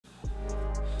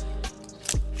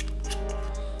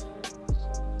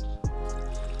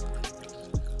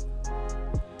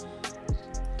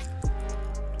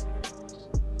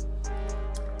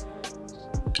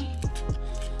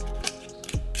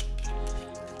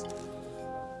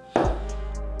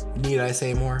Need I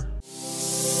say more?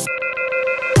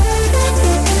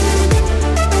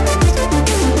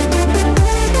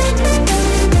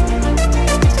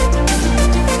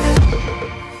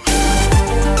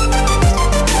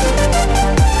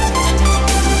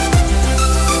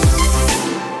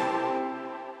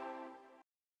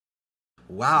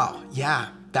 Wow, yeah,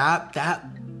 that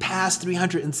past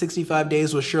 365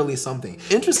 days was surely something.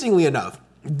 Interestingly enough,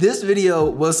 this video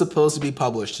was supposed to be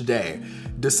published today,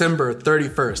 December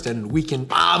 31st, and we can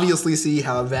obviously see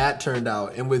how that turned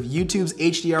out. And with YouTube's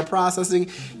HDR processing,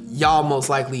 y'all most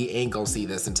likely ain't gonna see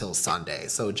this until Sunday,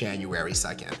 so January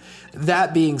 2nd.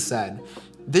 That being said,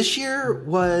 this year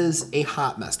was a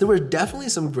hot mess. There were definitely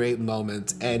some great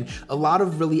moments and a lot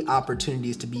of really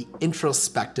opportunities to be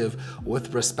introspective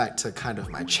with respect to kind of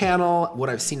my channel, what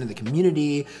I've seen in the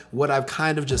community, what I've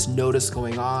kind of just noticed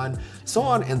going on, so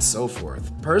on and so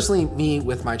forth. Personally, me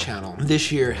with my channel,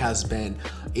 this year has been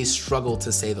a struggle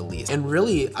to say the least. And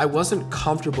really, I wasn't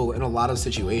comfortable in a lot of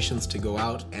situations to go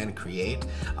out and create.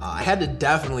 I had to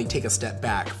definitely take a step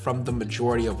back from the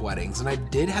majority of weddings. And I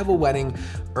did have a wedding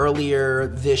earlier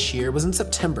this year. It was in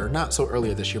September, not so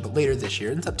earlier this year, but later this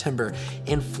year in September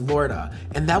in Florida.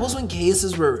 And that was when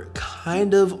cases were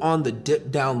kind of on the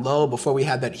dip down low before we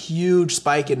had that huge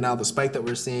spike, and now the spike that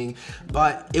we're seeing.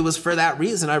 But it was for that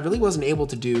reason, I really wasn't able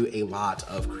to do a lot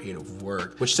of creative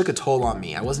work, which took a toll on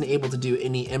me. I wasn't able to do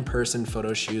any in-person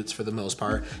photo shoots for the most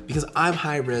part because I'm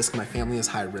high risk, my family is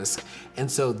high risk. And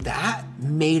so that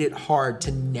made it hard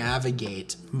to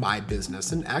navigate my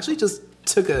business and actually just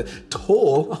took a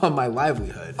toll on my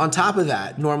livelihood. On top of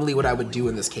that, normally what I would do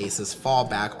in this case is fall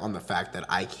back on the fact that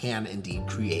I can indeed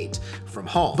create from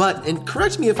home. But, and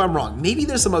correct me if I'm wrong, maybe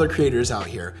there's some other creators out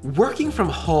here, working from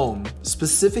home,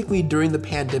 specifically during the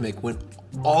pandemic when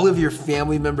all of your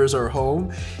family members are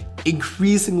home,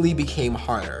 increasingly became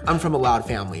harder. I'm from a loud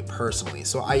family personally,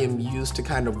 so I am used to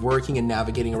kind of working and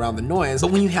navigating around the noise.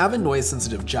 But when you have a noise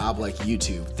sensitive job like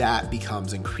YouTube, that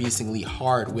becomes increasingly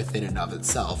hard within and of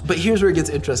itself. But here's where it gets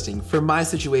interesting. For my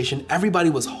situation, everybody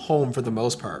was home for the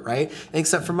most part, right?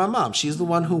 Except for my mom. She's the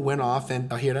one who went off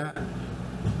and, I hear that?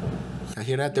 I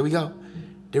hear that? There we go.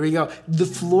 There we go. The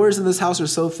floors in this house are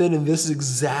so thin, and this is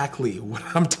exactly what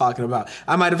I'm talking about.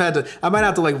 I might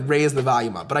have to like raise the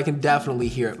volume up, but I can definitely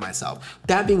hear it myself.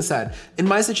 That being said, in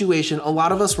my situation, a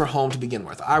lot of us were home to begin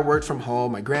with. I worked from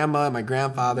home. My grandma and my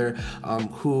grandfather,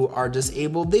 who are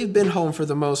disabled, they've been home for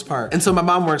the most part. And so my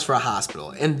mom works for a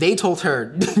hospital, and they told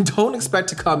her, don't expect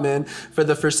to come in for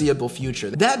the foreseeable future.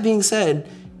 That being said,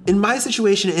 in my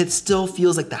situation, it still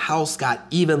feels like the house got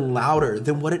even louder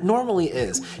than what it normally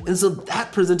is. And so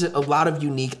that presented a lot of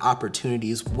unique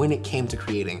opportunities when it came to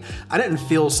creating. I didn't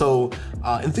feel so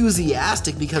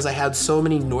enthusiastic because I had so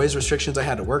many noise restrictions I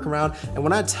had to work around. And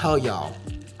when I tell y'all,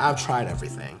 I've tried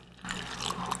everything.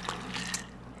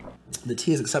 The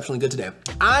tea is exceptionally good today.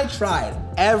 I tried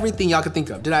everything y'all could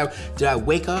think of. Did I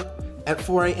wake up at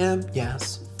 4 a.m.?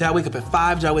 Yes. Did I wake up at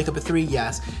 5? Did I wake up at 3?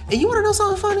 Yes. And you wanna know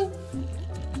something funny?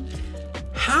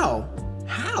 How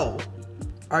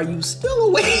are you still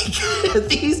awake at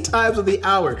these times of the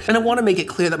hour? And I wanna make it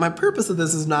clear that my purpose of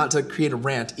this is not to create a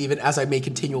rant, even as I may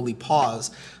continually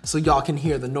pause so y'all can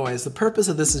hear the noise. The purpose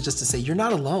of this is just to say you're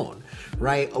not alone,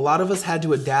 right? A lot of us had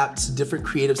to adapt to different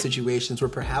creative situations where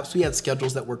perhaps we had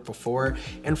schedules that worked before,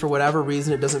 and for whatever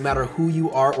reason, it doesn't matter who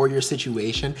you are or your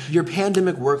situation, your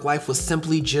pandemic work life was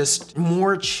simply just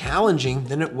more challenging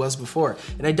than it was before.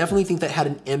 And I definitely think that had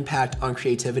an impact on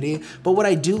creativity. But what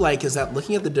I do like is that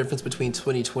looking at the difference between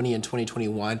 2020 and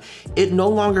 2021, it no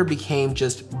longer became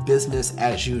just business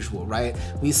as usual, right?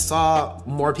 We saw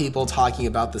more people talking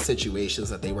about the situations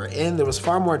that they were in. There was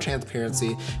far more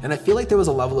transparency, and I feel like there was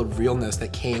a level of realness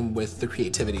that came with the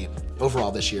creativity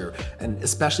overall this year. And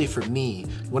especially for me,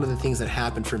 one of the things that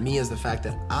happened for me is the fact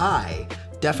that I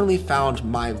definitely found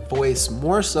my voice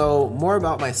more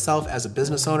about myself as a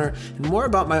business owner and more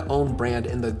about my own brand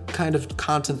and the kind of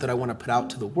content that I want to put out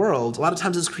to the world. A lot of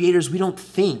times as creators, we don't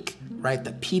think, right,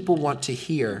 that people want to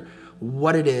hear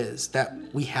what it is that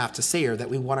we have to say or that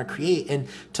we want to create. And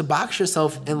to box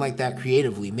yourself in like that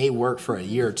creatively may work for a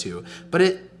year or two, but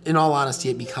in all honesty,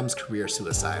 it becomes career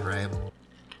suicide, right?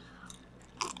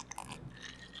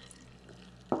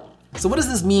 So what does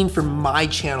this mean for my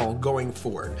channel going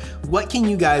forward? What can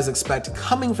you guys expect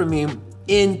coming from me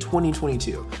in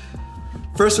 2022?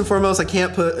 First and foremost, I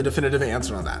can't put a definitive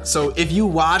answer on that. So if you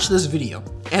watch this video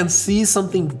and see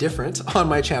something different on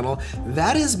my channel,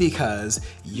 that is because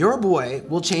your boy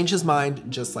will change his mind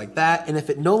just like that. And if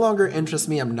it no longer interests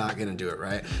me, I'm not gonna do it,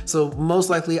 right? So most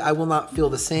likely I will not feel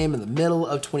the same in the middle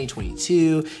of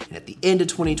 2022 and at the end of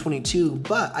 2022,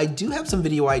 but I do have some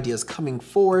video ideas coming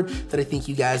forward that I think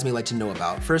you guys may like to know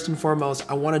about. First and foremost,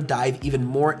 I wanna dive even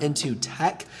more into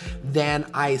tech than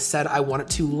I said I wanted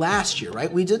to last year,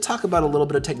 right? We did talk about a little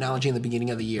bit of technology in the beginning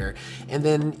of the year, and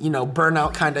then, you know,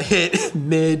 burnout kind of hit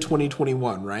mid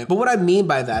 2021, right? But what I mean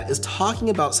by that is talking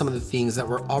about some of the things that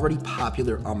were already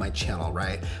popular on my channel,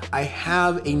 right? I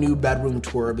have a new bedroom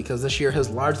tour because this year has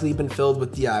largely been filled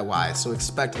with DIY, so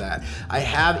expect that. I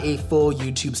have a full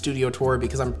YouTube studio tour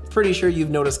because I'm pretty sure you've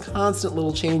noticed constant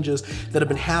little changes that have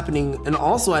been happening, and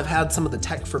also I've had some of the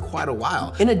tech for quite a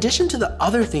while. In addition to the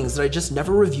other things that I just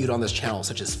never reviewed on this channel,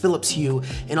 such as Philips Hue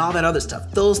and all that other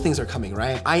stuff, those things are coming,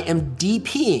 right? I am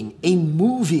DPing a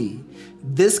movie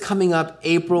this coming up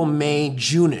April, May,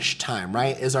 June-ish time,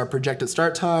 right? Is our projected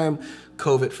start time.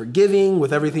 COVID forgiving,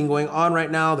 with everything going on right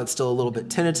now, that's still a little bit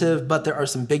tentative, but there are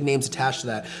some big names attached to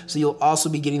that. So you'll also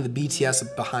be getting the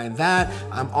BTS behind that.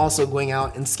 I'm also going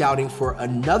out and scouting for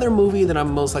another movie that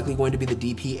I'm most likely going to be the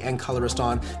DP and colorist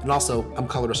on, and also I'm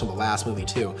colorist on the last movie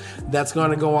too. That's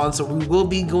gonna go on, so we will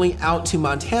be going out to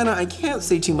Montana. I can't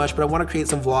say too much, but I wanna create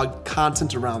some vlog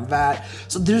content around that.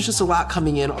 So there's just a lot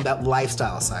coming in on that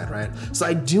lifestyle side, right? So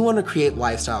I do wanna create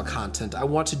lifestyle content. I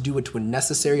want to do it when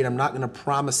necessary, and I'm not gonna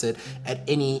promise it at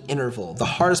any interval. The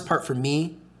hardest part for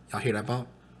me, y'all hear that bump?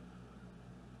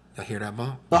 Y'all hear that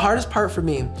bump? The hardest part for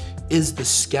me is the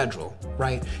schedule,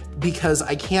 right? Because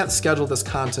I can't schedule this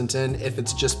content in if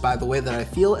it's just by the way that I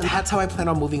feel, and that's how I plan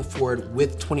on moving forward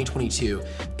with 2022.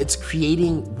 It's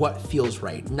creating what feels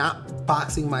right, not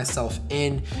boxing myself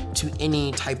in to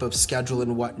any type of schedule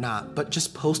and whatnot, but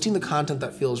just posting the content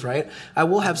that feels right. I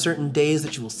will have certain days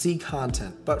that you will see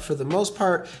content, but for the most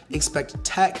part, expect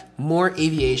tech, more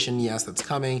aviation. Yes, that's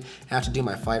coming. I have to do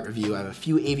my flight review. I have a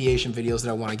few aviation videos that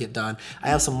I want to get done. I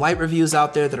have some light reviews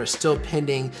out there that are still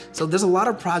pending. So there's a lot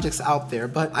of projects out there,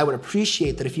 but I would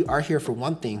appreciate that if you are here for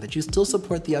one thing, that you still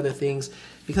support the other things,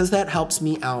 because that helps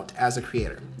me out as a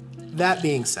creator. That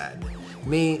being said,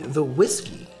 may the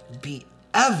whiskey be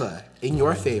ever in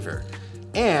your favor.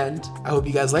 And I hope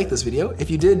you guys liked this video. If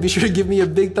you did, be sure to give me a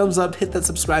big thumbs up, hit that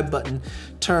subscribe button,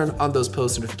 turn on those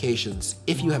post notifications.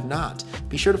 If you have not,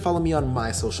 be sure to follow me on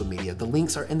my social media. The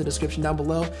links are in the description down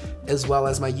below, as well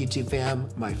as my YouTube fam,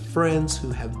 my friends who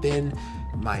have been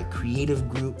my creative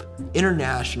group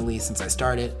internationally since I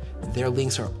started. Their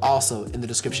links are also in the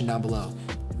description down below.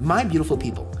 My beautiful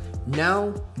people,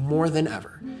 now more than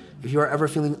ever, if you are ever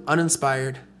feeling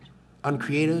uninspired,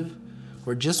 uncreative,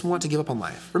 or just want to give up on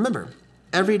life, remember,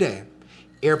 every day,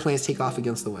 airplanes take off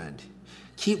against the wind.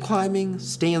 Keep climbing,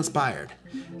 stay inspired,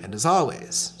 and as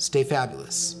always, stay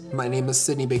fabulous. My name is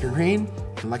Sidney Baker Green,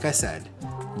 and like I said,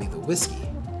 may the whiskey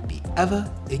be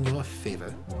ever in your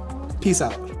favor. Peace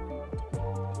out.